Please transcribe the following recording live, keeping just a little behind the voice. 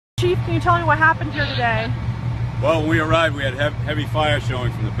Chief, can you tell me what happened here today? Well, when we arrived, we had heavy fire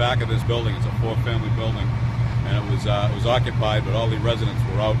showing from the back of this building. It's a four-family building, and it was occupied, but all the residents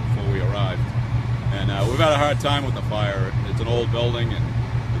were out before we arrived. And we've had a hard time with the fire. It's an old building, and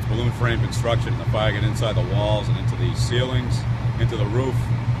it's balloon frame construction. The fire got inside the walls and into the ceilings, into the roof,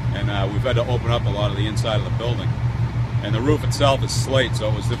 and we've had to open up a lot of the inside of the building. And the roof itself is slate, so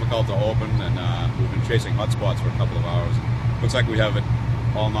it was difficult to open, and we've been chasing hot spots for a couple of hours. Looks like we have it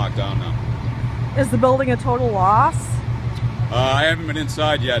all knocked down now. Is the building a total loss? I haven't been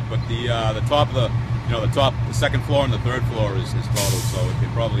inside yet, but the top of the second floor and the third floor is total, so it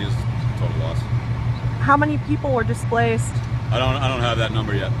probably is a total loss. How many people were displaced? I don't have that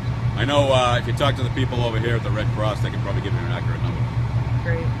number yet. I know if you talk to the people over here at the Red Cross, they can probably give you an accurate number.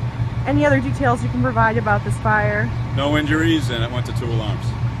 Great. Any other details you can provide about this fire? No injuries, and it went to 2 alarms.